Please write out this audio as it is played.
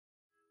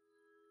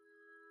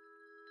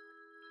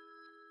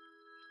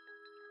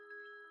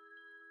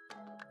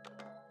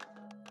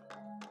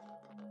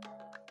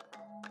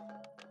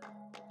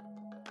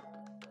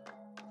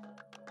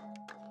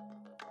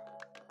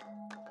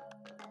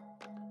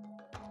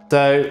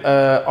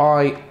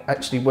I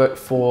actually work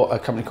for a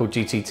company called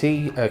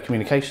GTT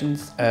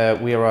Communications.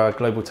 We are a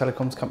global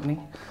telecoms company.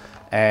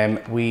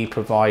 We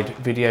provide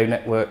video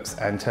networks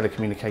and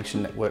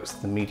telecommunication networks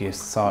to the media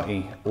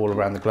society all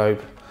around the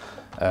globe,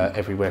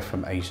 everywhere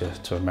from Asia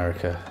to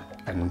America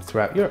and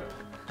throughout Europe.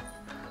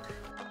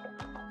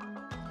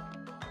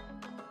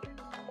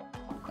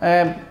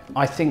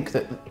 I think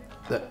that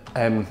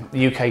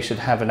the UK should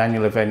have an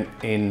annual event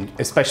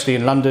especially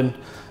in London.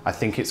 I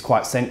think it's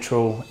quite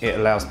central. It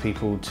allows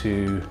people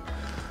to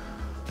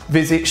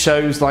visit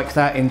shows like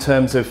that in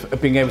terms of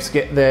being able to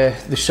get there.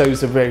 The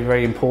shows are very,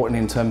 very important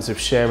in terms of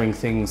sharing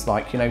things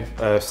like,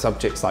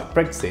 subjects like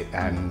Brexit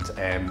and,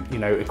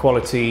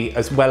 equality,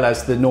 as well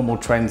as the normal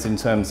trends in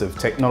terms of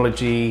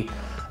technology,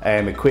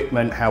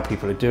 equipment, how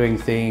people are doing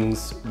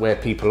things, where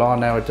people are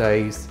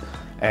nowadays.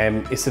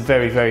 It's a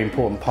very, very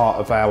important part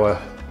of our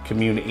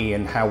community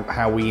and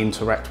how we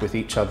interact with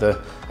each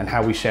other and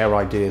how we share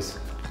ideas.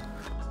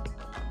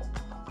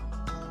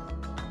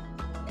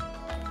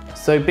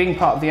 So being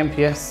part of the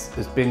MPS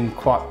has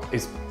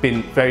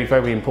been very,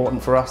 very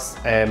important for us.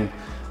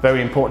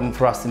 Very important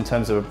for us in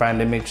terms of a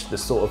brand image. The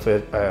sort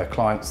of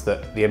clients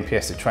that the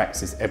MPS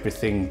attracts is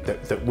everything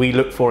that we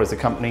look for as a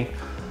company.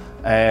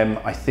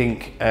 I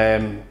think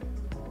the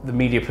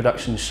media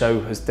production show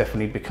has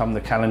definitely become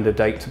the calendar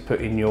date to put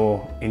in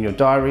your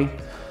diary.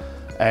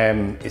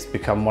 It's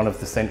become one of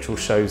the central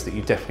shows that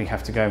you definitely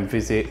have to go and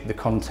visit. The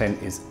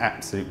content is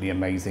absolutely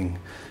amazing.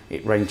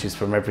 It ranges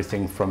from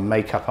everything from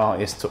makeup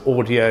artists to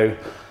audio,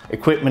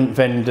 equipment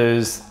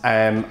vendors,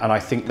 and I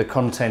think the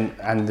content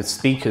and the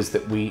speakers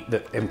that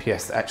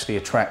MPS actually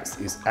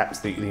attracts is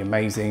absolutely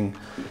amazing.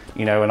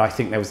 And I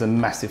think there was a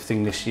massive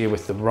thing this year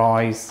with the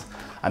Rise,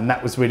 and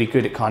that was really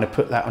good. It kind of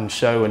put that on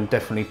show and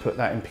definitely put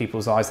that in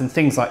people's eyes, and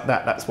things like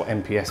that. That's what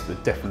MPS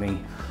would definitely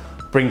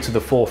bring to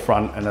the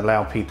forefront and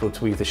allow people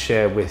to either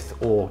share with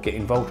or get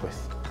involved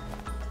with.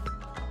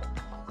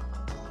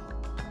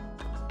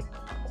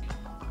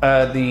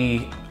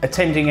 The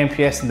attending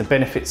MPS and the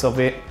benefits of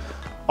it,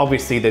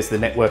 obviously there's the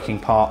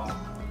networking part,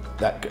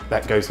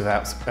 that goes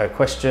without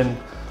question.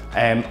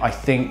 I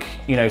think,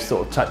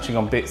 sort of touching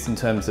on bits in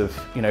terms of,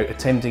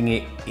 attending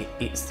it,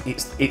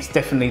 it's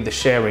definitely the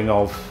sharing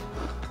of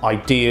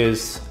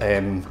ideas,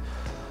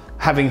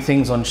 having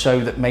things on show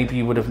that maybe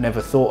you would have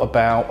never thought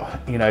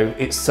about.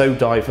 It's so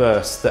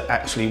diverse that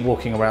actually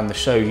walking around the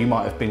show, you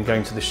might have been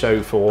going to the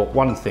show for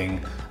one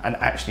thing and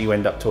actually you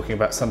end up talking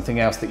about something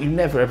else that you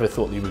never ever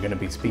thought that you were going to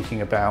be speaking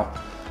about.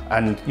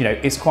 And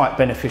it's quite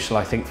beneficial,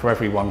 I think, for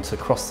everyone to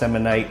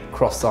cross-seminate,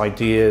 cross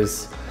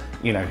ideas,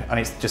 and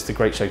it's just a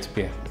great show to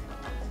be at.